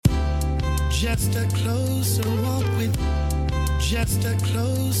Just a closer walk with, just a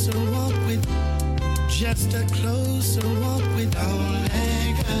closer walk with, just a closer walk with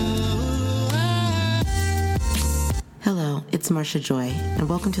Omega. Hello, it's Marsha Joy, and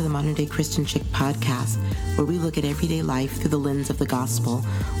welcome to the Modern Day Christian Chick podcast, where we look at everyday life through the lens of the gospel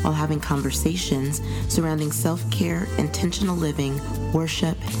while having conversations surrounding self-care, intentional living,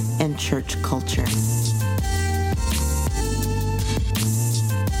 worship, and church culture.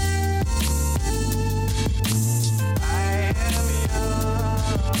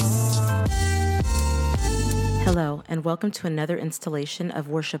 Hello, and welcome to another installation of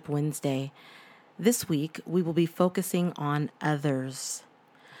Worship Wednesday. This week, we will be focusing on others.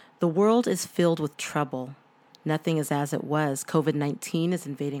 The world is filled with trouble. Nothing is as it was. COVID-19 is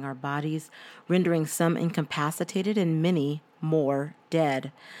invading our bodies, rendering some incapacitated and many more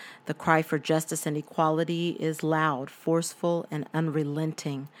dead. The cry for justice and equality is loud, forceful, and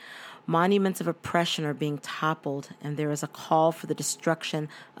unrelenting. Monuments of oppression are being toppled, and there is a call for the destruction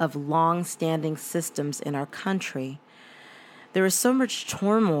of long-standing systems in our country. There is so much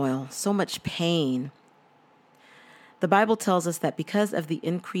turmoil, so much pain. The Bible tells us that because of the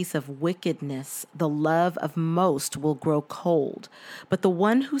increase of wickedness, the love of most will grow cold, but the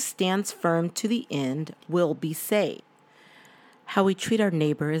one who stands firm to the end will be saved. How we treat our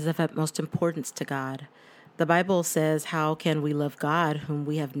neighbor is of utmost importance to God. The Bible says, how can we love God whom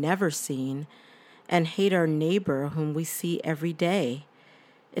we have never seen and hate our neighbor whom we see every day?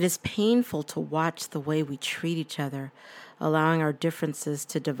 It is painful to watch the way we treat each other, allowing our differences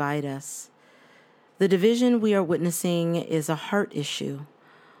to divide us. The division we are witnessing is a heart issue.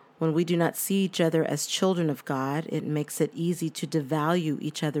 When we do not see each other as children of God, it makes it easy to devalue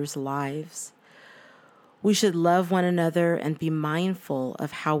each other's lives. We should love one another and be mindful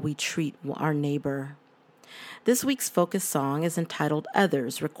of how we treat our neighbor. This week's focus song is entitled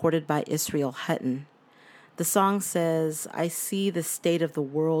Others, recorded by Israel Hutton. The song says, I see the state of the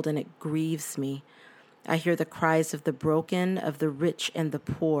world and it grieves me. I hear the cries of the broken, of the rich and the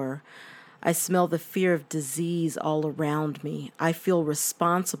poor. I smell the fear of disease all around me. I feel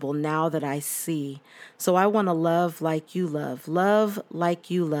responsible now that I see. So I want to love like you love like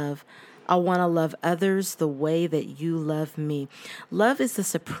you love. I want to love others the way that you love me. Love is the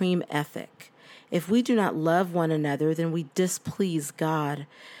supreme ethic. If we do not love one another, then we displease God.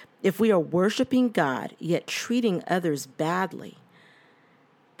 If we are worshiping God, yet treating others badly,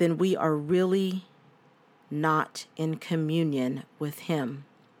 then we are really not in communion with Him.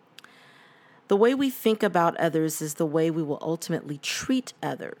 The way we think about others is the way we will ultimately treat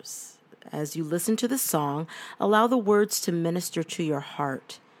others. As you listen to the song, allow the words to minister to your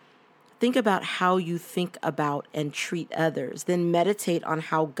heart. Think about how you think about and treat others. Then meditate on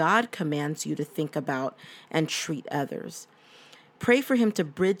how God commands you to think about and treat others. Pray for Him to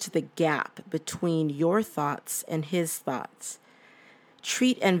bridge the gap between your thoughts and His thoughts.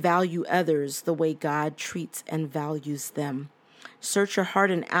 Treat and value others the way God treats and values them. Search your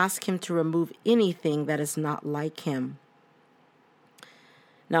heart and ask Him to remove anything that is not like Him.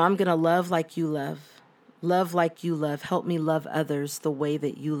 Now I'm going to love like you love. Love like you love. Help me love others the way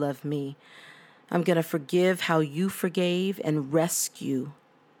that you love me. I'm going to forgive how you forgave and rescue.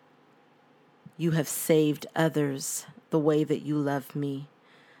 You have saved others the way that you love me.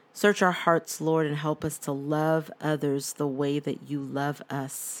 Search our hearts, Lord, and help us to love others the way that you love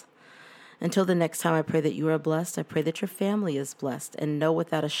us. Until the next time, I pray that you are blessed. I pray that your family is blessed, and know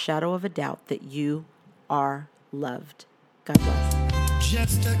without a shadow of a doubt that you are loved. God bless.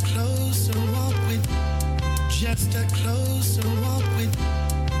 Just a closer walk with, just a closer walk with,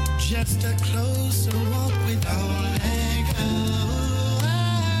 just a closer walk with Omega.